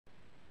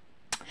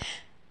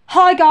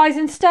Hi guys,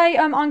 and today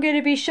I'm going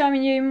to be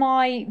showing you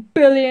my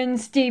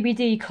Billions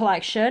DVD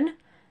collection.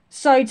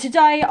 So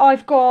today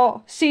I've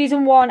got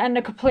season 1 and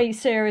the complete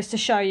series to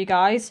show you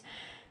guys.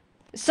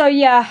 So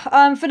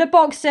yeah, for the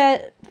box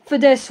set for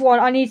this one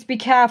I need to be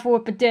careful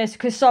with the disc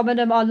because some of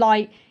them are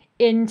like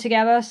in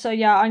together. So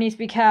yeah, I need to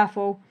be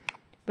careful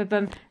with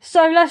them.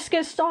 So let's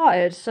get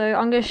started. So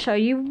I'm going to show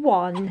you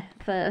one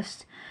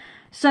first.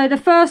 So the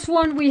first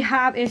one we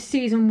have is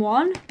season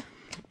 1.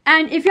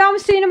 And if you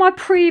haven't seen in my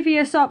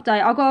previous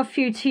update, I got a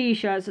few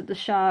t-shirts at the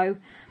show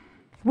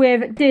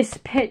with this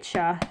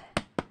picture.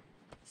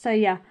 So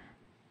yeah.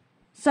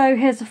 So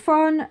here's the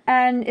front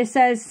and it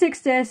says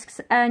 6 discs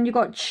and you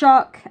got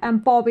Chuck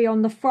and Bobby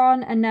on the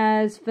front and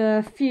there's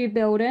the few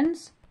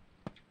buildings.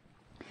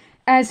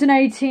 As an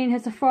 18,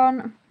 here's the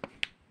front.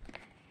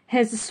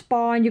 Here's the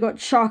spine, you got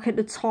Chuck at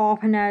the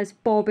top and there's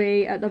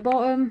Bobby at the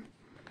bottom.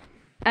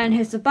 And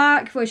here's the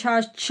back, which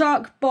has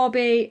Chuck,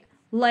 Bobby,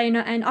 Lena,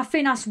 and I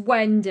think that's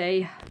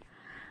Wendy.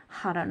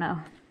 I don't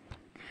know.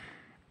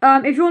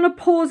 If you want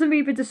to pause and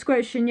read the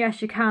description,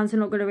 yes you can. So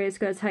I'm not going to read it. It's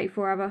going to take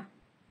forever.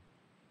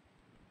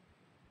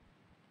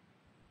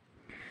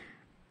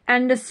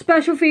 And the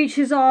special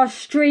features are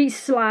street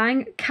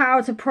slang,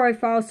 character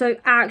profile, so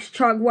Axe,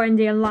 Chuck,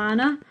 Wendy, and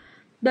Lana.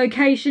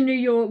 Location, New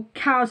York,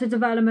 character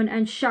development,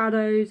 and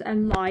shadows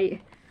and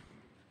light.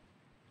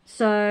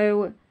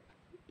 So,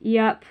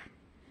 yep.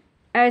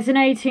 It's an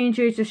 18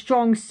 due to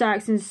strong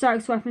sex and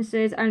sex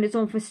references, and it's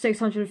on for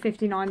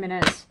 659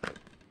 minutes.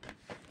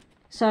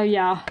 So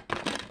yeah.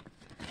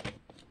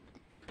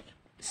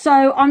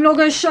 So I'm not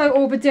going to show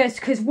all the discs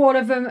because one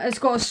of them has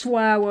got a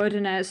swear word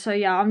in it. So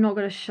yeah, I'm not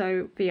going to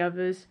show the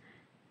others.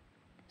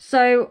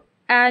 So,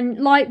 and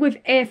like with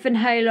If and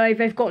Halo,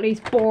 they've got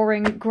these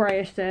boring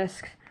greyish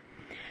discs.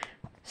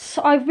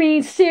 So, I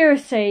mean,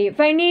 seriously,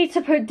 they need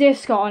to put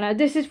disc on it.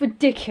 This is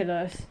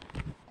ridiculous.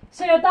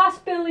 So yeah, that's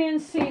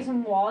Billions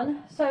season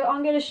 1. So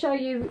I'm going to show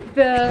you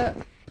the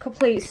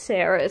complete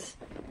series.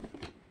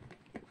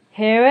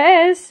 Here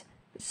it is.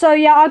 So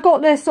yeah, I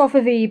got this off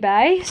of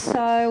eBay.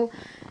 So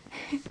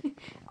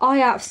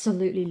I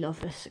absolutely love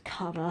this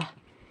cover.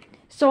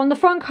 So on the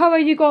front cover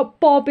you got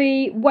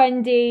Bobby,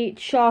 Wendy,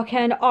 Chuck,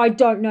 and I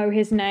don't know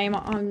his name.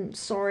 I'm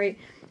sorry.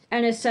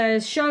 And it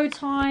says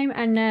Showtime,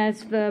 and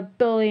there's the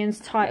Billions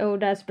title.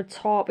 There's the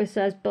top. It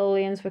says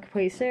Billions for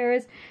complete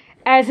series.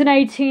 As an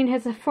 18,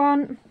 here's the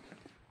front.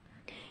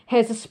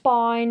 Here's the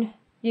spine.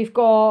 You've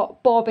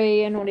got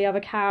Bobby and all the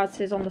other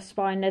characters on the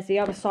spine. There's the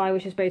other side,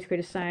 which is basically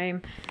the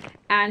same.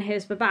 And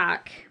here's the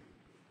back.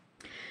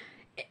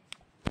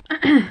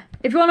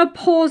 If you want to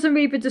pause and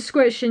read the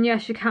description,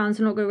 yes you can. So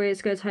I'm not going to read it.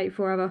 It's going to take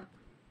forever.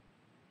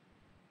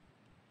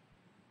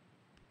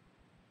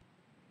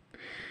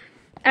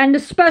 And the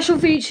special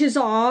features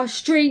are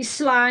street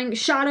slang,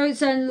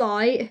 shadows and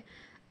light,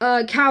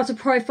 character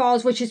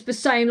profiles, which is the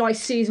same like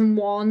season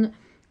 1.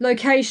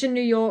 Location,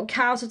 New York,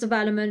 character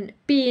development,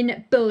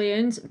 being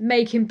Billions,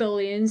 making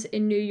billions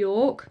in New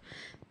York.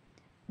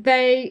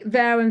 They,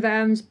 their and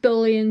them's,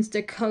 Billions,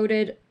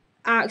 decoded,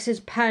 Axe's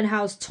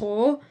penthouse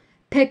tour,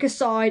 pick a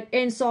side,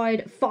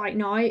 inside, fight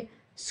night,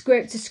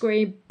 script to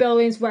screen,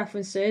 Billions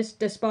references,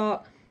 the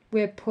spark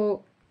with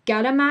Paul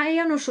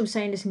Galamati, I'm not sure I'm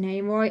saying his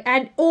name right.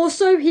 And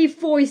also he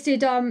voiced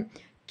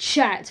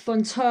Chet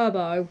from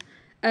Turbo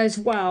as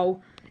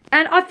well.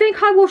 And I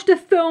think I watched a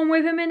film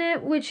with him in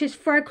it, which is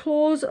Fred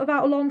Claus,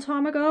 about a long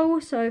time ago.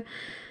 So,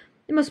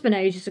 it must have been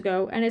ages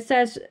ago. And it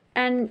says,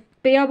 and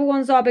the other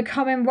ones are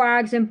Becoming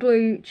Rags and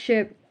Blue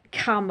Chip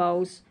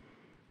Camos.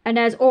 And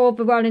there's all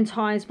the running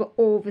times for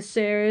all the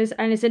series.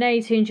 And it's an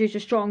 18 due to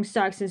strong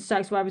sex and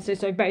sex references.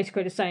 So,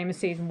 basically the same as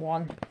season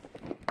 1.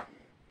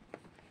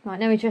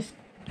 Right, let me just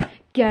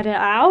get it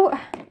out.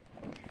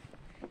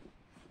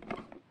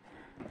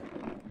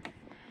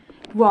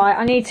 Right,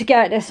 I need to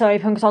get this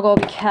open because I've got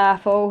to be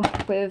careful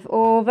with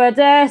all the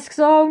discs.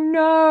 Oh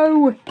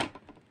no!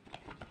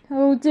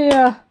 Oh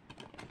dear.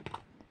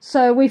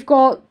 So we've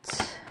got...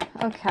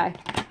 Okay.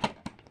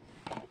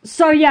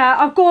 So yeah,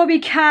 I've got to be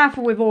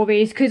careful with all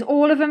these because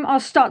all of them are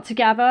stuck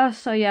together.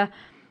 So yeah.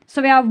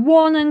 So we have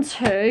 1 and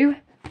 2.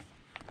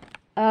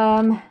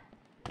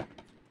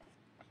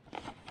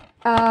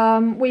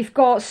 We've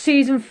got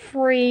season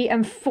 3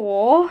 and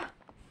 4.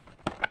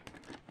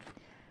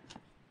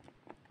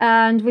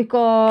 And we've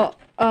got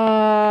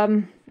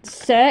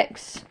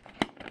 6.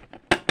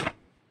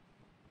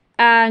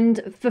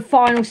 And the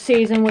final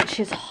season, which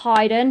is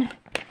Hiding.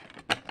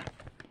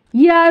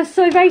 Yeah,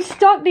 so they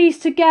stuck these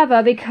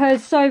together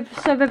because so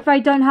that they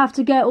don't have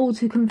to get all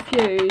too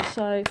confused.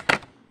 So,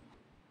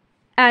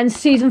 and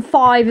season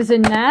 5 is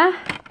in there.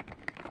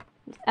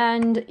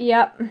 And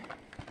yep.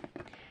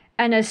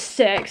 And there's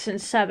 6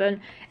 and 7.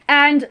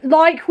 And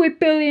like with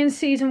Billions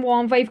season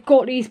 1, they've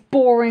got these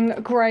boring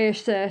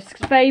greyish discs.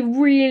 They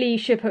really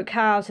should put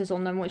characters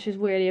on them, which is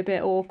really a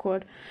bit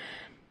awkward.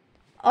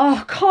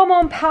 Oh, come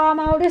on,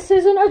 Paramount, this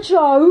isn't a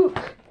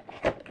joke.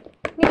 You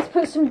need to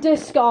put some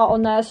disc art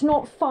on there, it's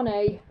not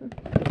funny.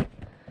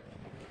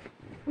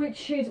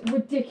 Which is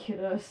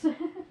ridiculous.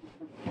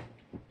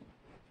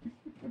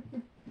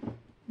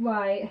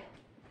 Right.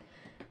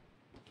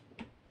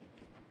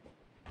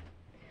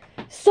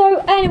 So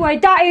anyway,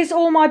 that is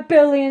all my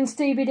Billions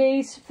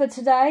DVDs for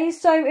today.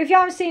 So if you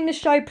haven't seen the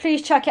show,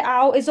 please check it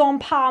out. It's on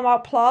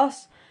Paramount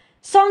Plus.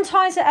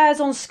 Sometimes it airs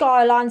on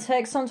Sky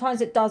Atlantic,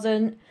 sometimes it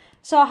doesn't.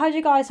 So I hope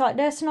you guys like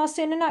this, and I'll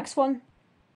see you in the next one.